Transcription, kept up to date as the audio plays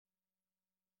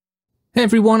Hey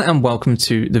everyone, and welcome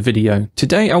to the video.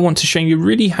 Today I want to show you a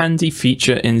really handy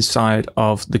feature inside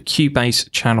of the Cubase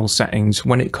channel settings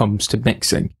when it comes to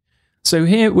mixing. So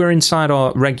here we're inside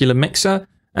our regular mixer,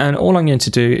 and all I'm going to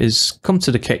do is come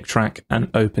to the kick track and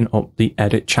open up the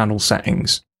edit channel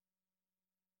settings.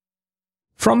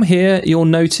 From here you'll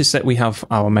notice that we have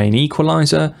our main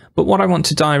equalizer, but what I want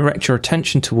to direct your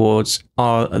attention towards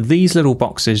are these little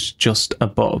boxes just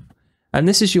above. And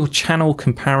this is your channel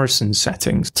comparison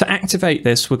settings. To activate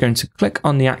this, we're going to click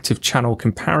on the active channel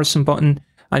comparison button,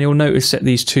 and you'll notice that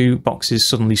these two boxes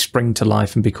suddenly spring to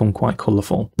life and become quite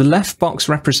colourful. The left box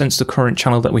represents the current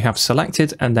channel that we have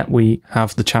selected and that we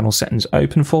have the channel settings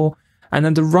open for. And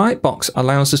then the right box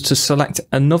allows us to select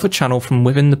another channel from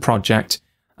within the project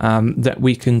that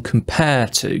we can compare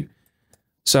to.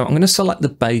 So I'm going to select the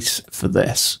bass for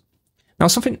this. Now,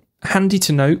 something handy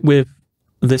to note with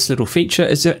this little feature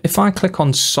is that if I click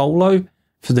on solo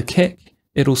for the kick,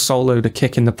 it'll solo the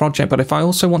kick in the project. But if I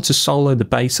also want to solo the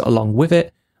bass along with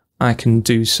it, I can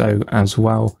do so as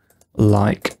well,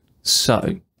 like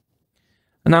so.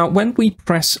 Now, when we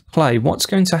press play, what's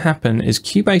going to happen is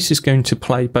Cubase is going to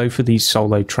play both of these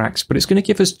solo tracks, but it's going to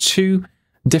give us two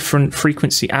different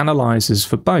frequency analyzers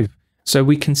for both. So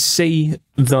we can see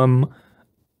them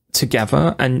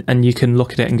together, and you can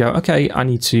look at it and go, okay, I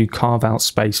need to carve out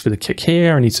space for the kick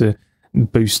here, I need to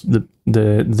boost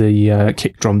the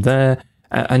kick drum there,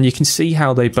 and you can see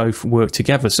how they both work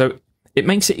together. So it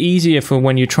makes it easier for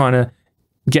when you're trying to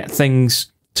get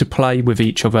things to play with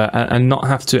each other and not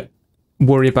have to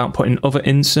worry about putting other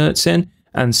inserts in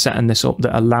and setting this up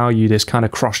that allow you this kind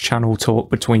of cross-channel talk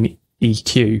between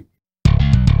EQ.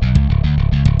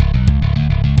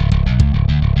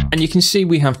 And you can see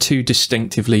we have two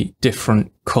distinctively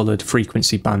different coloured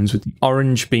frequency bands, with the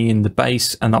orange being the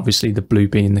bass and obviously the blue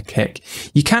being the kick.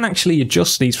 You can actually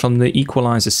adjust these from the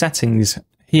equalizer settings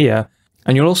here,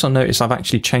 and you'll also notice I've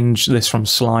actually changed this from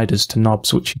sliders to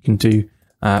knobs, which you can do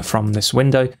from this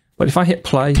window. But if I hit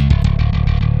play, you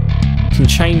can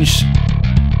change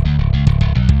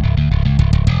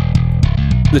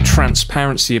the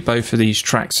transparency of both of these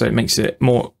tracks, so it makes it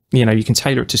more, you can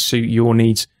tailor it to suit your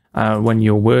needs when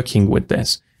you're working with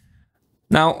this.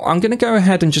 Now, I'm going to go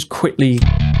ahead and just quickly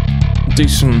do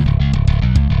some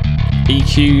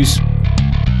EQs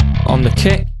on the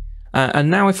kick. And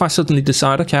now if I suddenly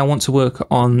decide, okay, I want to work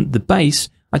on the bass,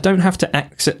 I don't have to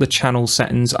exit the channel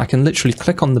settings. I can literally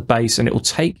click on the bass and it will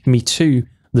take me to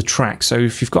the track. So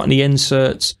if you've got any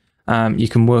inserts, you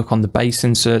can work on the bass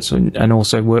inserts and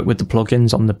also work with the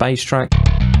plugins on the bass track.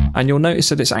 And you'll notice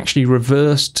that it's actually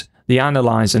reversed the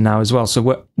analyzer now as well.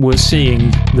 So we're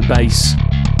seeing the bass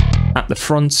at the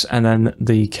front and then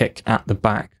the kick at the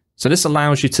back. So this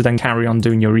allows you to then carry on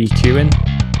doing your EQing.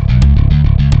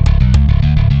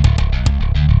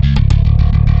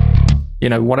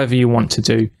 Whatever you want to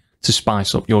do to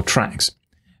spice up your tracks.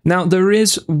 Now, there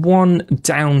is one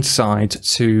downside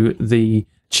to the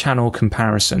channel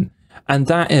comparison, and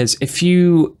that is if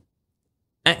you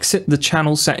exit the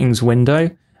channel settings window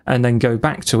and then go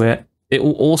back to it, it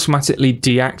will automatically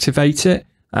deactivate it.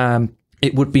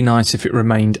 It would be nice if it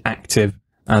remained active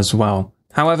as well.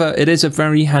 However, it is a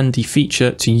very handy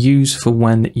feature to use for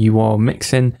when you are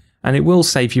mixing, and it will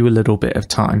save you a little bit of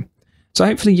time. So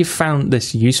hopefully you found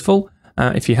this useful.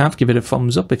 If you have, give it a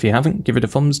thumbs up. If you haven't, give it a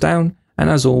thumbs down. And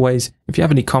as always, if you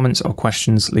have any comments or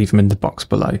questions, leave them in the box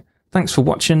below. Thanks for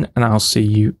watching, and I'll see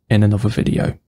you in another video.